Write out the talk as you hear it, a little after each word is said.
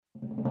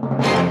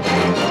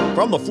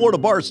From the Florida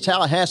Bar's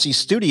Tallahassee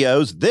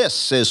studios,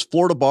 this is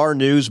Florida Bar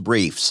News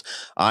Briefs.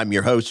 I'm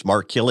your host,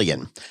 Mark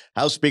Killian.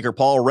 House Speaker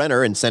Paul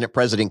Renner and Senate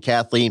President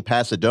Kathleen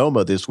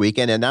Passidomo this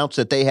weekend announced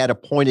that they had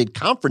appointed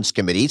conference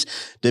committees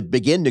to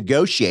begin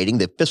negotiating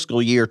the fiscal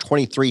year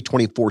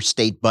 23-24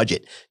 state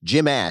budget.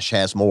 Jim Ash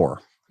has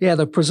more. Yeah,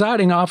 the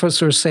presiding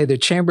officers say the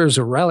chambers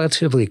are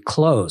relatively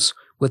close,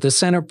 with the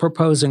Senate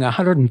proposing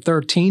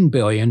 $113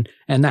 billion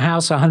and the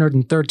House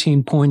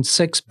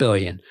 $113.6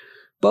 billion.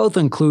 Both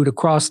include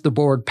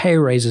across-the-board pay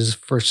raises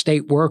for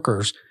state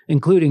workers,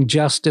 including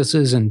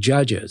justices and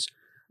judges.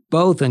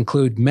 Both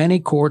include many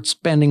court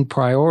spending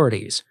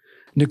priorities.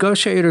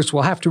 Negotiators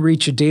will have to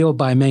reach a deal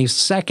by May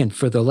 2nd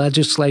for the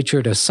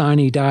legislature to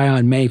sine die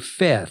on May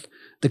 5th.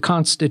 The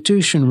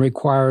Constitution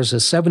requires a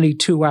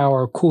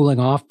 72-hour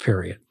cooling-off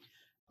period.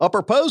 A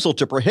proposal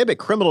to prohibit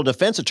criminal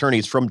defense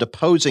attorneys from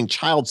deposing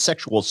child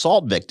sexual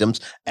assault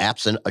victims,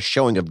 absent a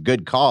showing of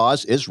good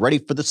cause, is ready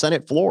for the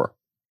Senate floor.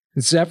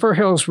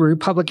 Zephyrhills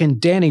Republican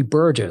Danny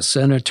Burgess,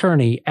 an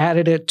attorney,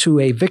 added it to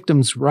a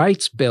victims'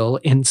 rights bill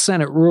in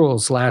Senate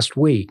rules last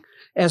week.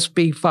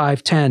 SB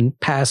 510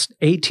 passed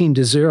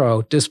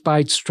 18-0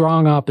 despite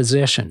strong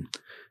opposition.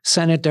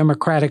 Senate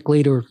Democratic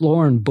leader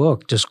Lauren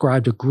Book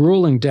described a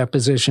grueling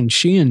deposition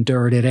she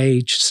endured at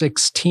age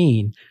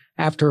 16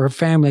 after her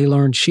family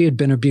learned she had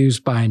been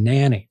abused by a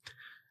nanny.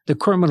 The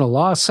criminal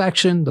law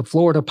section, the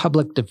Florida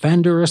Public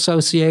Defender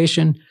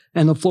Association,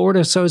 and the Florida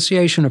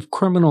Association of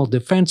Criminal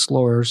Defense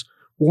Lawyers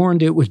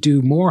warned it would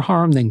do more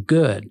harm than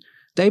good.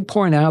 They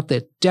point out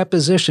that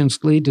depositions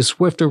lead to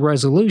swifter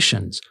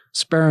resolutions,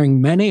 sparing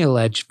many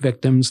alleged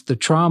victims the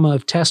trauma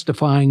of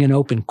testifying in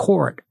open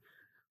court.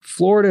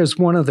 Florida is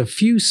one of the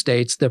few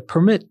states that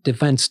permit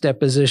defense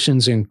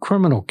depositions in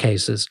criminal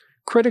cases.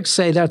 Critics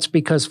say that's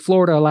because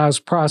Florida allows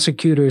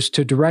prosecutors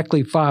to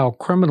directly file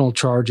criminal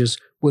charges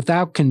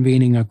without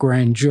convening a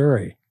grand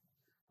jury.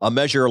 A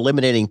measure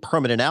eliminating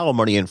permanent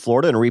alimony in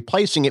Florida and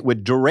replacing it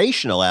with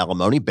durational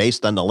alimony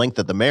based on the length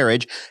of the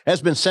marriage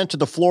has been sent to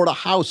the Florida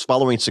House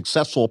following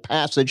successful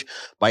passage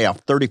by a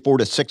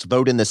 34-6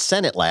 vote in the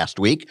Senate last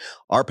week.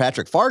 R.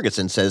 Patrick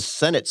Farguson says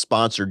Senate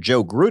sponsor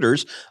Joe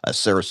Gruters, a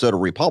Sarasota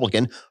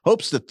Republican,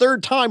 hopes the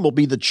third time will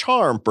be the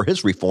charm for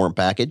his reform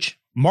package.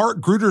 Mark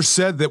Grutter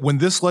said that when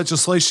this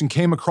legislation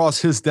came across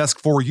his desk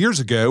 4 years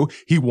ago,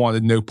 he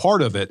wanted no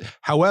part of it.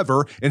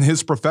 However, in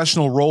his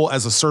professional role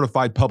as a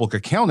certified public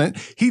accountant,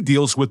 he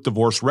deals with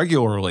divorce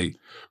regularly.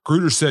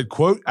 Grutter said,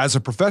 quote, "As a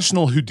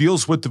professional who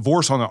deals with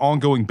divorce on an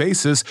ongoing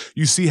basis,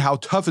 you see how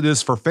tough it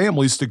is for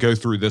families to go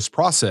through this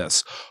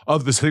process.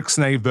 Of the 6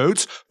 nay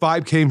votes,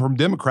 5 came from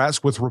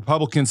Democrats, with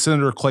Republican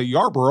Senator Clay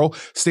Yarborough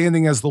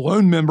standing as the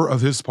lone member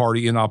of his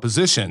party in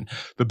opposition.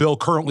 The bill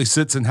currently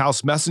sits in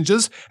House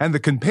Messages, and the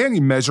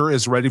companion measure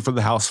is ready for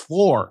the House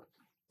floor."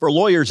 For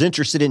lawyers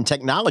interested in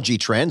technology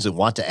trends and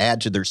want to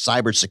add to their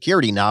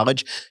cybersecurity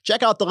knowledge,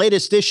 check out the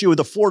latest issue of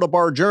the Florida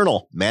Bar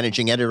Journal.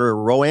 Managing editor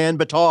Roanne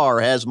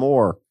Batar has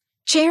more.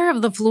 Chair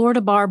of the Florida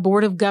Bar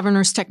Board of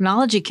Governors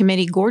Technology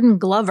Committee, Gordon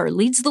Glover,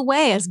 leads the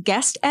way as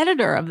guest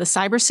editor of the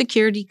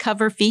cybersecurity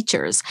cover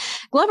features.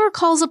 Glover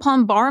calls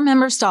upon bar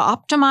members to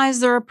optimize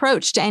their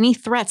approach to any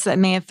threats that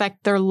may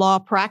affect their law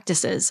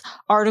practices.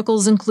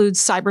 Articles include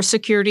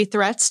cybersecurity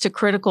threats to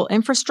critical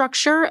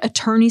infrastructure,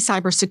 attorney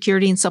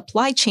cybersecurity and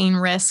supply chain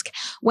risk,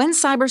 when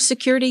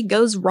cybersecurity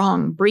goes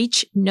wrong,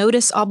 breach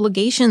notice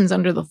obligations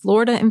under the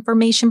Florida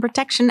Information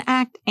Protection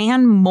Act,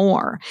 and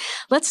more.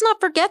 Let's not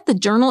forget the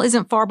journal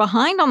isn't far behind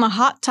on the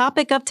hot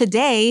topic of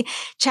today,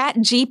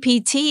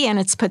 ChatGPT and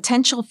its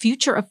potential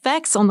future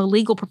effects on the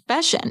legal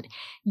profession.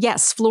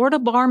 Yes, Florida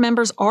bar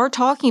members are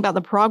talking about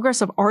the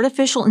progress of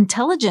artificial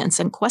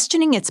intelligence and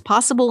questioning its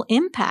possible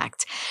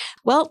impact.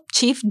 Well,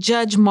 Chief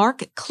Judge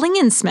Mark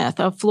Klingensmith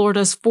of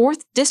Florida's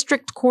 4th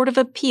District Court of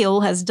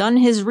Appeal has done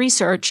his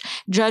research.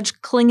 Judge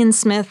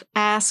Klingensmith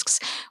asks,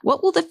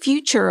 what will the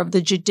future of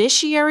the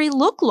judiciary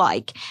look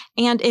like?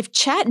 And if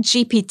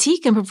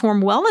ChatGPT can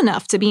perform well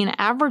enough to be an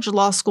average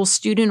law school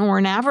student or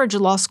an average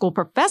law school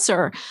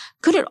professor,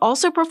 could it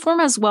also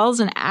perform as well as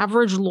an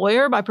average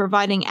lawyer by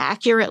providing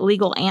accurate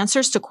legal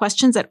answers to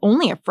questions at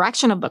only a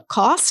fraction of the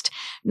cost?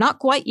 Not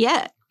quite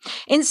yet.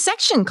 In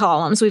section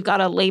columns, we've got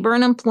a labor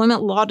and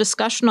employment law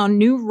discussion on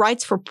new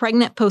rights for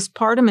pregnant,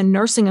 postpartum, and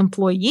nursing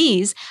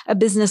employees, a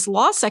business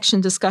law section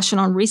discussion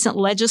on recent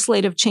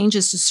legislative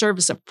changes to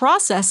service of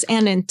process,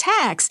 and in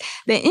tax,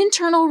 the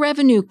Internal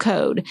Revenue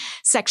Code,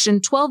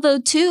 section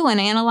 1202, and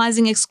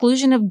analyzing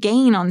exclusion of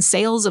gain on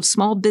sales of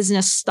small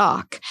business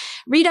stock.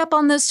 Read up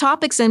on those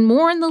topics and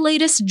more in the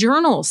latest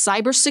journal,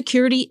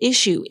 Cybersecurity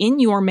Issue,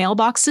 in your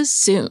mailboxes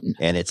soon.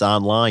 And it's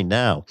online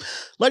now.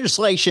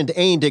 Legislation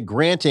aimed at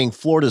granting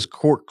Florida's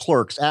court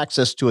clerks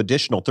access to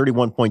additional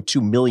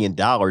 $31.2 million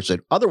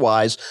that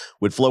otherwise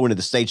would flow into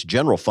the state's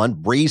general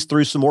fund breezed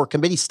through some more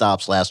committee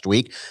stops last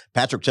week.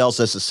 Patrick tells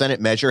us the Senate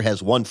measure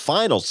has one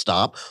final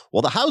stop,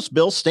 while the House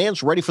bill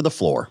stands ready for the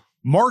floor.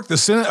 Mark, the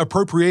Senate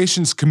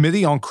Appropriations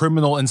Committee on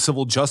Criminal and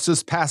Civil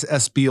Justice passed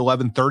SB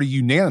 1130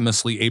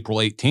 unanimously April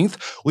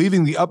 18th,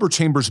 leaving the upper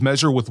chamber's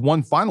measure with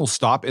one final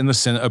stop in the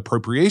Senate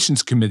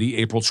Appropriations Committee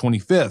April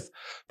 25th.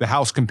 The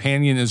House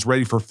companion is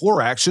ready for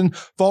floor action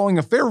following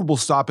a favorable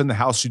stop in the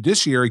House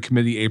Judiciary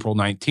Committee April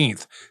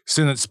 19th.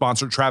 Senate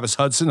sponsor Travis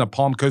Hudson, a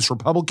Palm Coast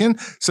Republican,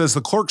 says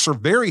the clerks are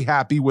very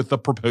happy with the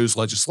proposed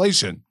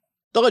legislation.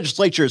 The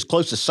legislature is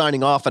close to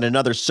signing off on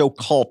another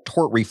so-called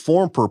tort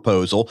reform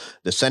proposal.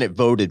 The Senate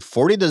voted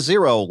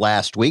 40-0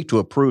 last week to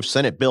approve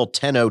Senate Bill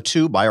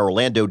 1002 by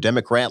Orlando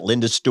Democrat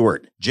Linda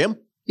Stewart. Jim?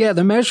 Yeah,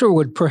 the measure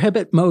would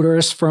prohibit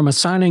motorists from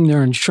assigning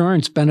their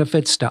insurance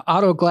benefits to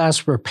auto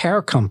glass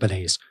repair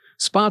companies.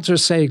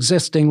 Sponsors say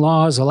existing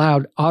laws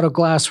allowed auto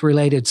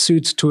glass-related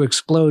suits to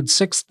explode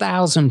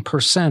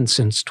 6,000%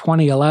 since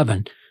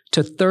 2011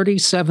 to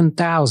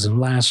 37,000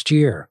 last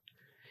year.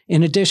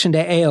 In addition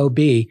to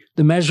AOB,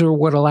 the measure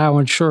would allow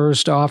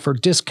insurers to offer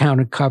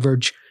discounted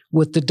coverage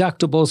with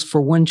deductibles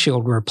for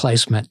windshield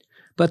replacement,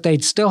 but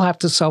they'd still have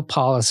to sell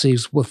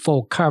policies with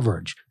full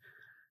coverage.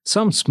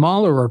 Some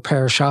smaller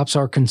repair shops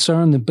are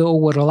concerned the bill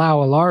would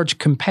allow a large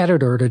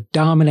competitor to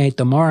dominate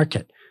the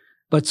market,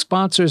 but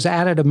sponsors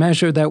added a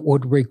measure that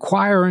would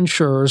require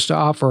insurers to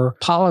offer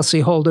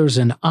policyholders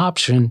an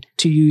option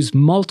to use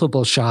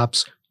multiple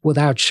shops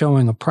without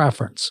showing a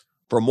preference.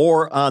 For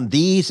more on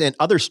these and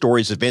other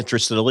stories of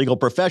interest in the legal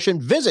profession,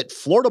 visit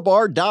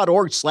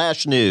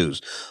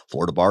floridabar.org/news.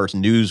 Florida Bar's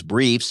News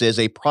Briefs is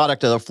a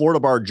product of the Florida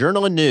Bar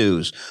Journal and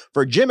News.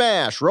 For Jim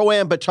Ash,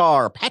 Roanne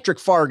Batar, Patrick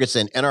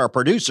Farguson, and our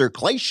producer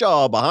Clay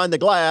Shaw behind the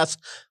glass,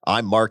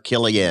 I'm Mark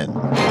Killian.